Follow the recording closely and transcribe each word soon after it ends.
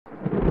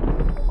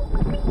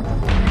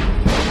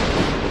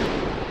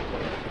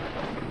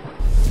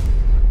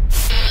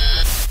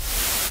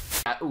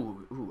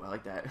Ooh, I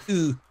like that.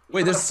 Ooh.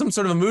 Wait, there's some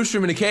sort of a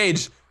mooshroom in a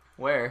cage.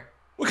 Where?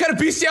 What kind of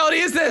bestiality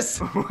is this?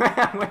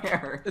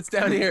 Where? It's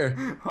down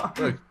here.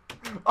 Look.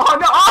 Oh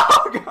no!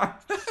 Oh god!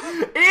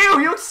 Ew!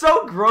 He looks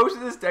so gross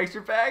in this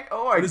texture pack.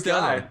 Oh my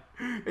god!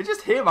 It's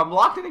just him. I'm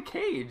locked in a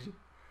cage.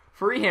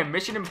 Free him.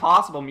 Mission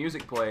Impossible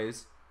music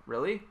plays.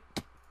 Really?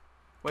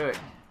 Wait.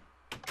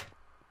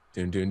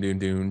 Doon doon doon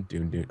doon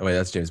doon doon. Oh wait,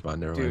 that's James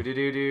Bond. Never mind.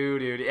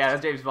 Yeah,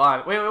 that's James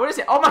Bond. Wait, what is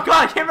it? Oh my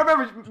god! I can't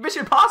remember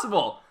Mission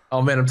Impossible.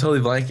 Oh man, I'm totally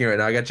blanking right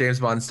now. I got James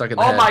Bond stuck in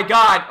the head. Oh my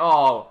god!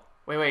 Oh,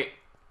 wait.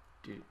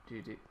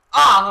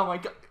 Ah! Oh my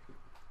god!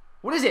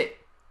 What is it?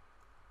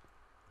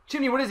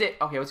 Chimney, what is it?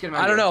 Okay, let's get him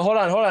out. I don't know. Hold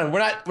on. We're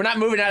not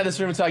moving out of this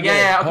room until I get it.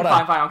 Yeah. Okay, hold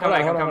fine. on. I'm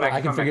coming back.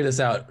 I can figure this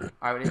out.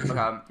 All right,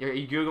 are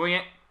you googling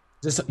it?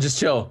 Just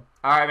chill.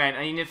 All right,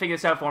 man. You need to figure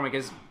this out for me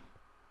because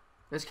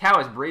this cow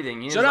is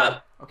breathing. Shut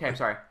up. Okay, I'm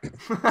sorry.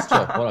 Just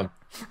chill. Hold on.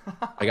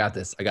 I got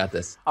this. I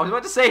was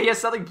about to say he has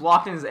something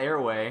blocked in his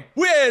airway.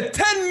 With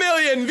 10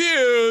 million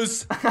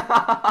views.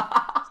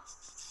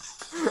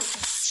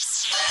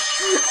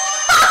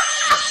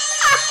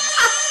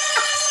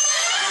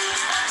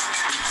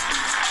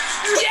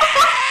 Yeah!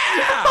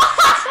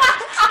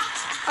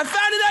 I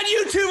found it on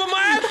YouTube on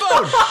my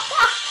iPhone.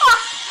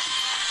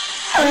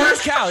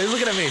 Where's Cal? He's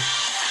looking at me.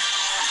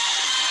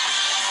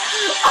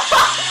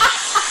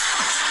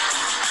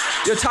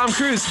 Yo, Tom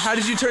Cruise, how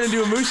did you turn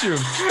into a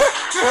Mooshroom?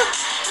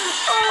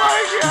 Oh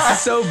my god. This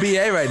is so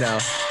BA right now.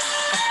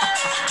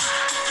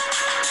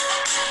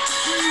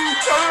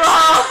 Turn it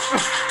off.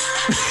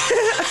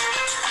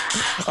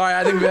 All right,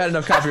 I think we've had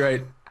enough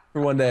copyright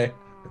for one day.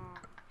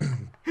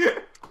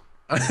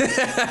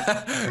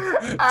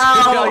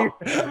 Ow.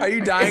 Are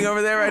you dying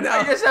over there right now?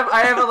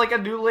 I have like a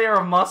new layer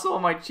of muscle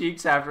on my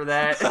cheeks after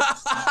that.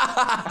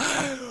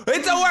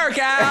 It's a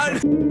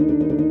workout.